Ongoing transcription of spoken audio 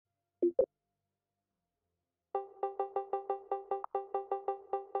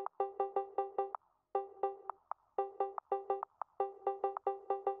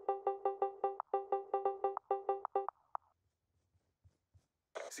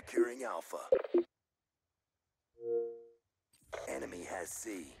Securing Alpha. Enemy has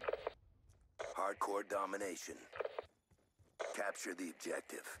C. Hardcore domination. Capture the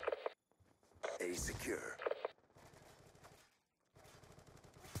objective. A secure.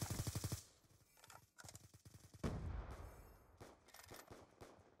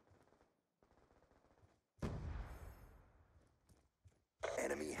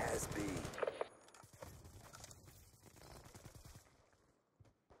 Enemy has B.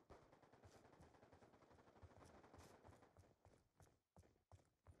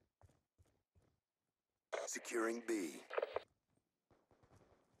 Securing B.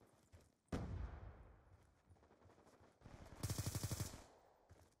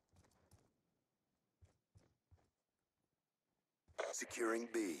 Securing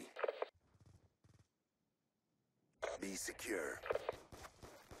B. B secure.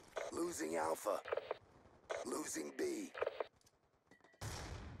 Losing Alpha. Losing B.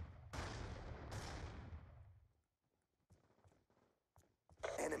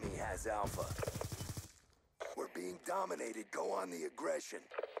 Enemy has Alpha. We're being dominated. Go on the aggression.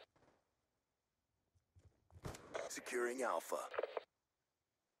 Securing Alpha.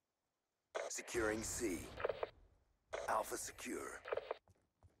 Securing C. Alpha secure.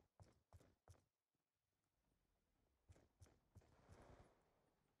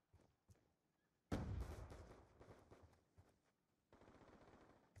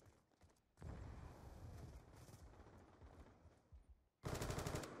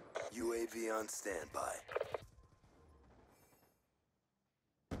 UAV on standby.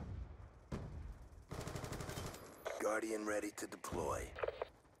 Guardian ready to deploy.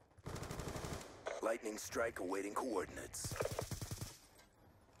 Lightning strike awaiting coordinates.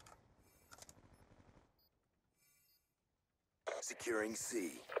 Securing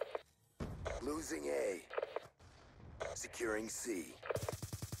C. Losing A. Securing C.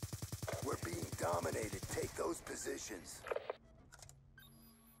 We're being dominated. Take those positions.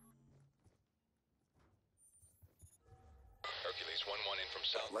 Hercules 1-1 in from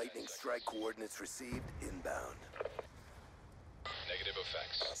south. Lightning strike coordinates received. Inbound. Negative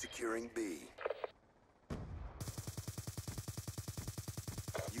effects. Securing B.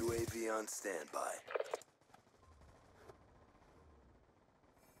 UAV on standby.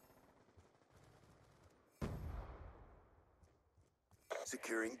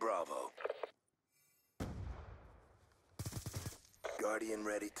 Securing Bravo. Guardian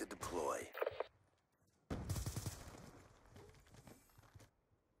ready to deploy.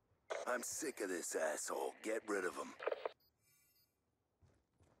 I'm sick of this asshole. Get rid of him.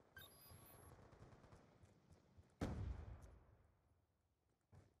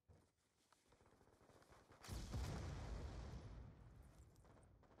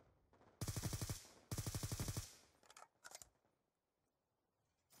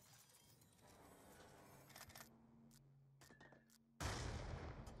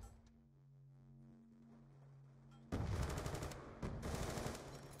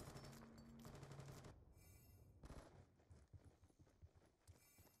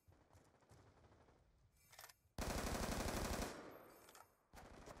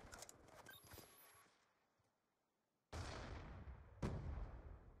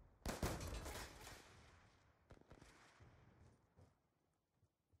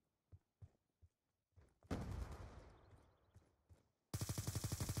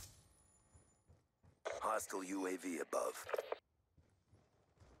 Hostile UAV above.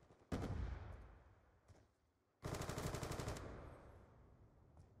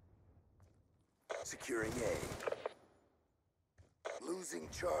 Securing A. Losing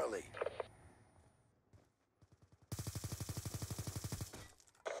Charlie.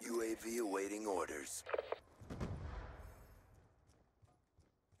 UAV awaiting orders.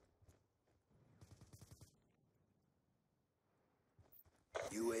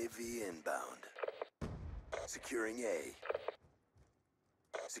 UAV inbound. Securing A.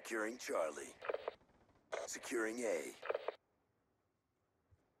 Securing Charlie. Securing A.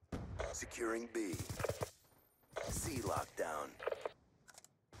 Securing B. C lockdown.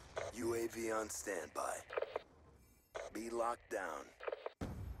 UAV on standby. B locked down.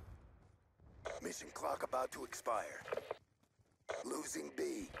 Mission clock about to expire. Losing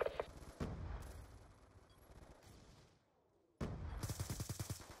B.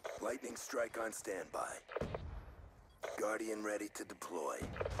 Lightning strike on standby. Guardian ready to deploy.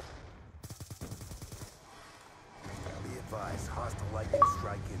 Be advised, hostile lightning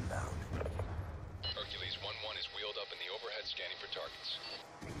strike inbound. Hercules 1-1 is wheeled up in the overhead scanning for targets.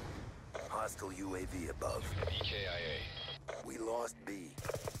 Hostile UAV above. EKIA. We lost B.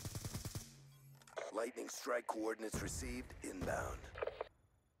 Lightning strike coordinates received inbound.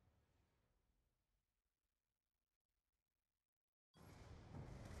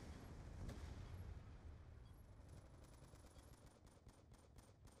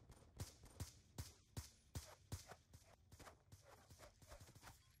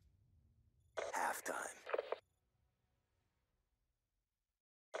 halftime.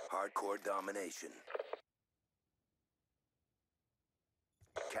 Hardcore domination.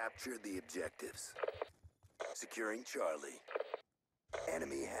 Capture the objectives. Securing Charlie.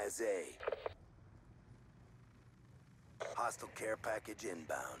 Enemy has A. Hostile care package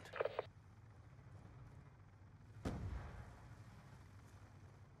inbound.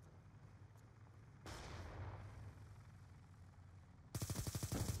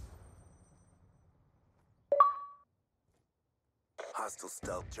 Hostile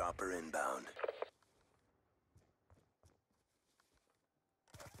stealth chopper inbound.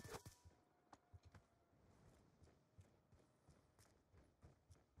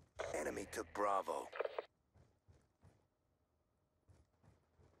 Enemy took Bravo.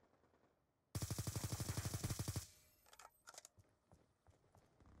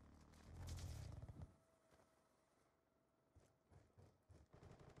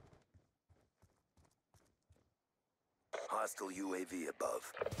 Hostile UAV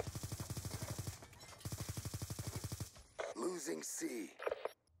above. Losing C.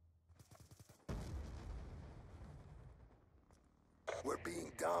 We're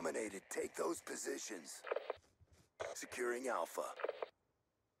being dominated. Take those positions. Securing Alpha.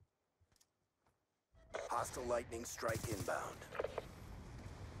 Hostile lightning strike inbound.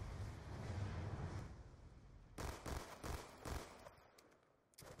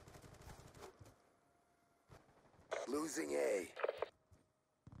 Losing A.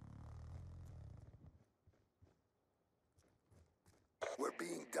 We're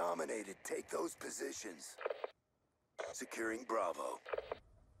being dominated. Take those positions. Securing Bravo.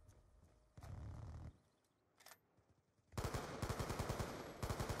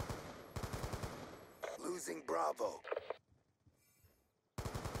 Losing Bravo.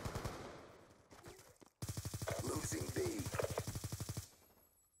 Losing B.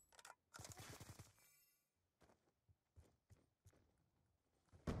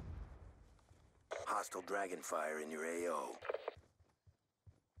 Hostile Dragonfire in your AO.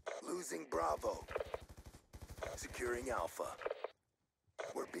 Losing Bravo. Securing Alpha.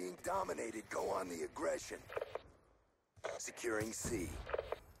 We're being dominated. Go on the aggression. Securing C.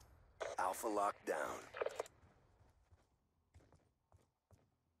 Alpha locked down.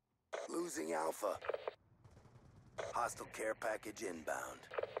 Losing Alpha. Hostile care package inbound.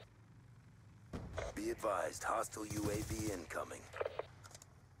 Be advised, hostile UAV incoming.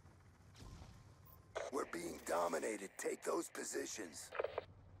 We're being dominated. Take those positions.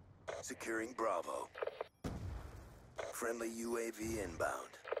 Securing Bravo. Friendly UAV inbound.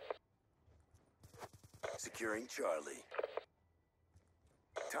 Securing Charlie.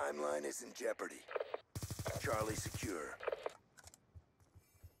 Timeline is in jeopardy. Charlie secure.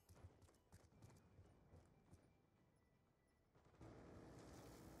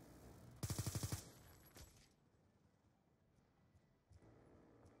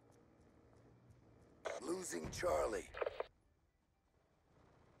 Losing Charlie.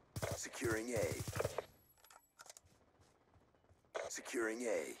 Securing A. Securing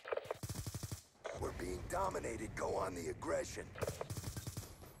A. We're being dominated. Go on the aggression.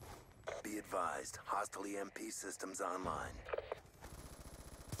 Be advised, hostile EMP systems online.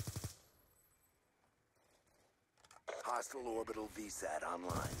 Hostile orbital VSAT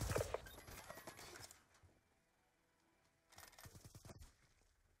online.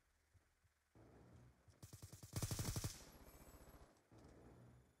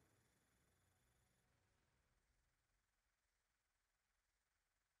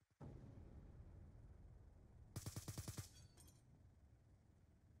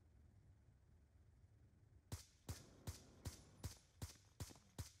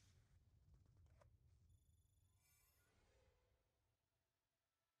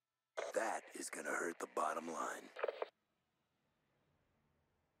 That is gonna hurt the bottom line.